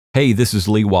Hey, this is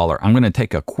Lee Waller. I'm going to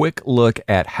take a quick look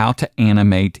at how to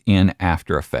animate in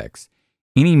After Effects.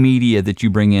 Any media that you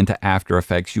bring into After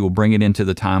Effects, you will bring it into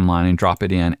the timeline and drop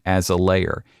it in as a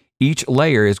layer. Each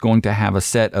layer is going to have a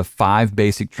set of 5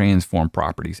 basic transform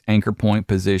properties: anchor point,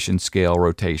 position, scale,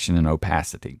 rotation, and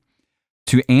opacity.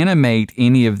 To animate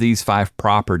any of these 5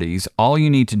 properties, all you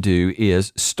need to do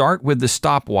is start with the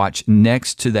stopwatch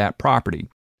next to that property.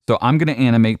 So I'm going to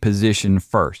animate position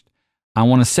first. I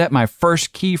want to set my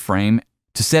first keyframe.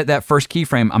 To set that first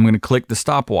keyframe, I'm going to click the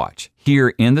stopwatch. Here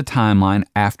in the timeline,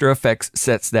 After Effects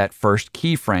sets that first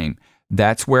keyframe.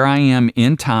 That's where I am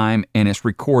in time, and it's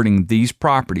recording these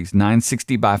properties,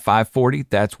 960 by 540.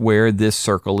 That's where this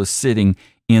circle is sitting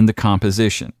in the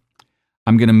composition.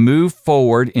 I'm going to move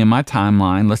forward in my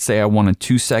timeline. Let's say I want a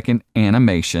 2-second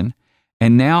animation.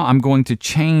 And now I'm going to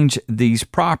change these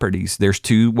properties. There's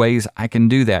 2 ways I can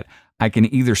do that. I can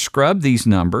either scrub these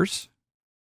numbers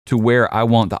to where I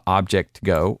want the object to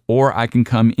go, or I can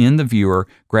come in the viewer,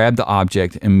 grab the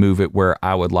object, and move it where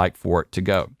I would like for it to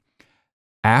go.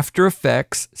 After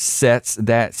Effects sets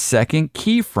that second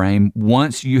keyframe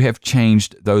once you have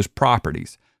changed those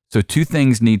properties. So 2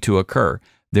 things need to occur.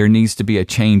 There needs to be a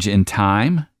change in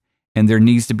time, and there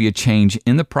needs to be a change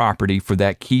in the property for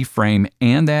that keyframe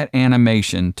and that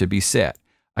animation to be set.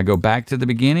 I go back to the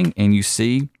beginning, and you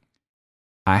see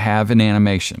I have an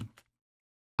animation.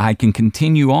 I can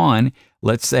continue on.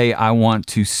 Let's say I want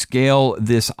to scale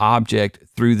this object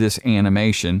through this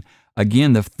animation.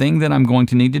 Again, the thing that I'm going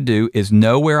to need to do is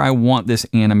know where I want this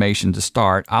animation to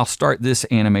start. I'll start this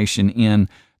animation in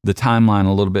the timeline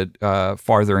a little bit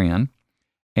farther in.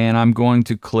 And I'm going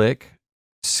to click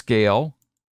Scale,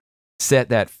 set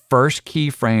that first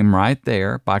keyframe right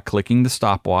there by clicking the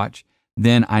stopwatch.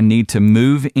 Then I need to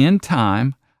move in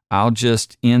time. I'll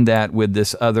just end that with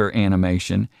this other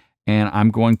animation. And I'm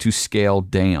going to scale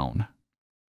down.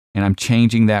 And I'm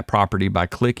changing that property by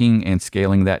clicking and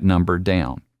scaling that number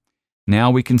down.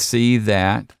 Now we can see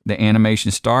that the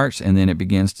animation starts and then it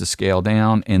begins to scale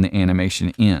down and the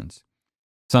animation ends.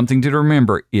 Something to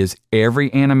remember is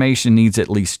every animation needs at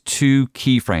least 2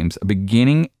 keyframes. A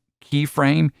beginning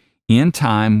keyframe in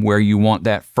time where you want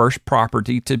that first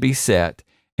property to be set,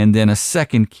 and then a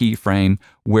second keyframe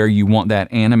where you want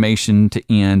that animation to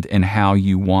end and how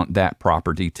you want that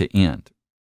property to end.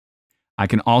 I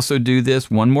can also do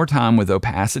this one more time with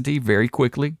opacity very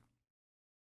quickly.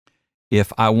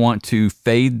 If I want to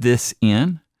fade this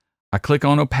in, I click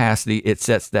on opacity. It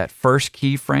sets that first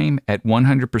keyframe at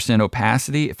 100%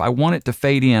 opacity. If I want it to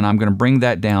fade in, I'm going to bring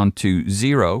that down to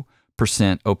 0%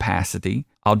 opacity.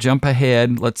 I'll jump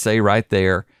ahead, let's say right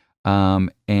there,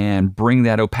 and bring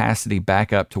that opacity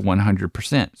back up to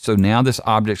 100%. So now this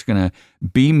object's going to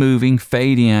be moving,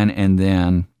 fade in, and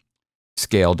then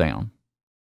scale down.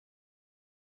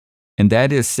 And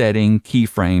that is setting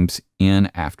keyframes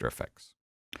in After Effects.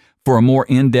 For a more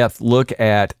in-depth look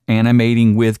at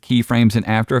animating with keyframes in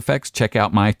After Effects, check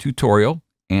out my tutorial,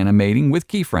 Animating with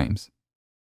Keyframes.